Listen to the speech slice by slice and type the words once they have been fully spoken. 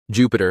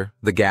Jupiter,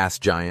 the gas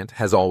giant,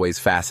 has always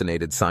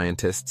fascinated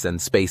scientists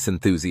and space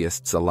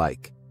enthusiasts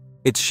alike.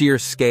 Its sheer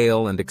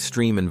scale and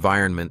extreme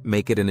environment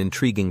make it an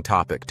intriguing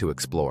topic to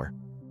explore.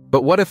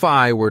 But what if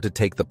I were to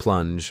take the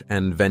plunge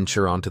and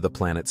venture onto the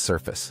planet's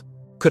surface?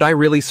 Could I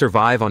really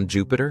survive on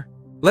Jupiter?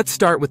 Let's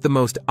start with the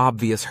most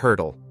obvious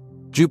hurdle.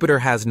 Jupiter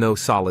has no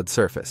solid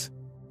surface.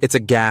 It's a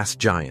gas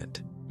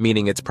giant,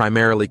 meaning it's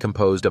primarily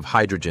composed of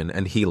hydrogen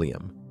and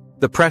helium.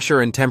 The pressure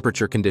and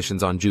temperature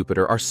conditions on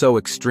Jupiter are so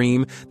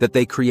extreme that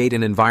they create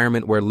an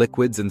environment where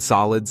liquids and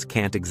solids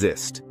can't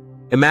exist.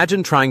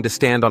 Imagine trying to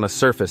stand on a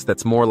surface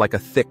that's more like a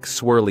thick,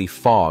 swirly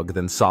fog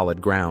than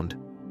solid ground.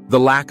 The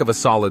lack of a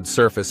solid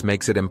surface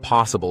makes it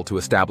impossible to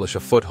establish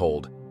a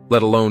foothold,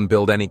 let alone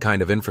build any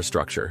kind of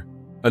infrastructure.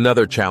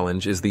 Another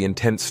challenge is the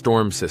intense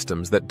storm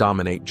systems that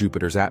dominate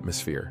Jupiter's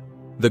atmosphere.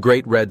 The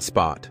Great Red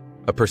Spot,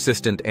 a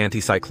persistent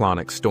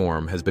anticyclonic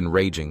storm, has been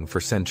raging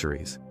for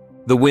centuries.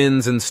 The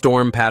winds and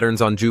storm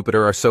patterns on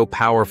Jupiter are so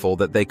powerful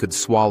that they could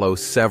swallow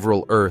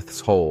several Earths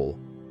whole.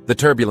 The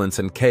turbulence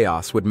and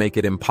chaos would make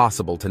it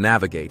impossible to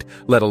navigate,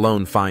 let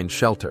alone find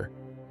shelter.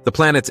 The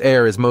planet's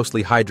air is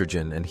mostly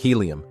hydrogen and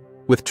helium,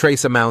 with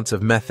trace amounts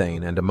of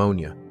methane and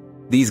ammonia.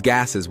 These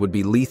gases would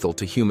be lethal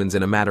to humans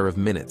in a matter of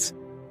minutes.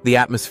 The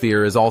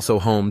atmosphere is also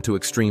home to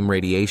extreme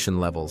radiation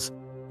levels,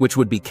 which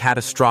would be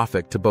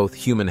catastrophic to both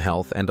human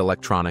health and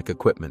electronic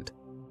equipment.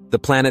 The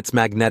planet's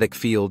magnetic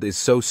field is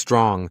so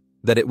strong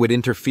that it would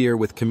interfere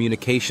with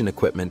communication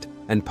equipment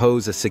and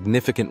pose a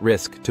significant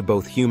risk to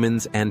both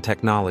humans and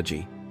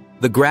technology.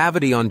 The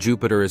gravity on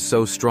Jupiter is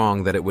so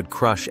strong that it would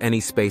crush any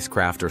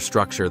spacecraft or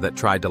structure that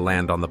tried to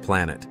land on the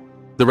planet.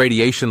 The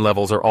radiation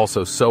levels are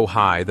also so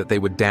high that they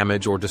would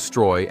damage or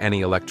destroy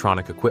any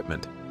electronic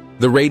equipment.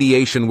 The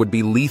radiation would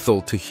be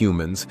lethal to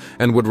humans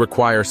and would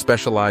require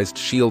specialized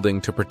shielding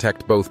to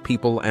protect both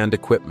people and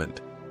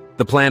equipment.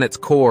 The planet's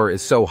core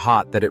is so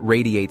hot that it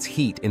radiates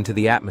heat into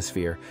the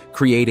atmosphere,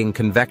 creating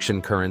convection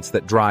currents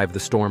that drive the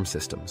storm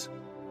systems.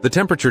 The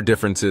temperature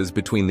differences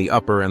between the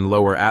upper and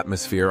lower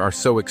atmosphere are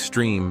so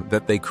extreme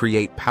that they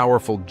create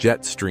powerful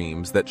jet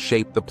streams that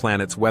shape the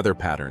planet's weather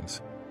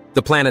patterns.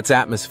 The planet's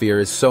atmosphere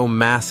is so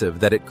massive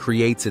that it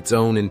creates its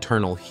own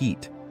internal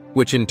heat,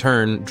 which in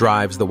turn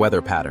drives the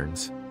weather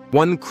patterns.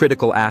 One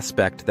critical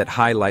aspect that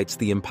highlights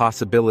the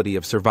impossibility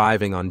of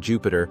surviving on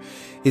Jupiter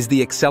is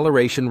the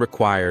acceleration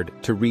required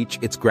to reach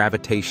its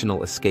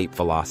gravitational escape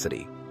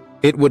velocity.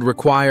 It would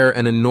require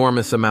an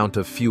enormous amount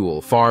of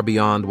fuel, far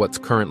beyond what's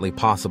currently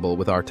possible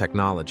with our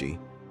technology.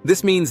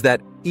 This means that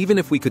even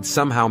if we could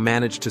somehow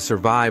manage to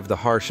survive the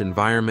harsh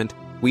environment,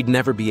 we'd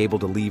never be able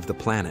to leave the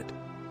planet.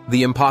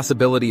 The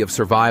impossibility of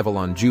survival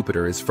on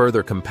Jupiter is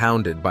further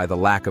compounded by the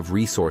lack of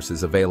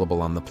resources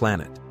available on the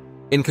planet.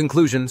 In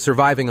conclusion,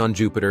 surviving on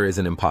Jupiter is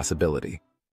an impossibility.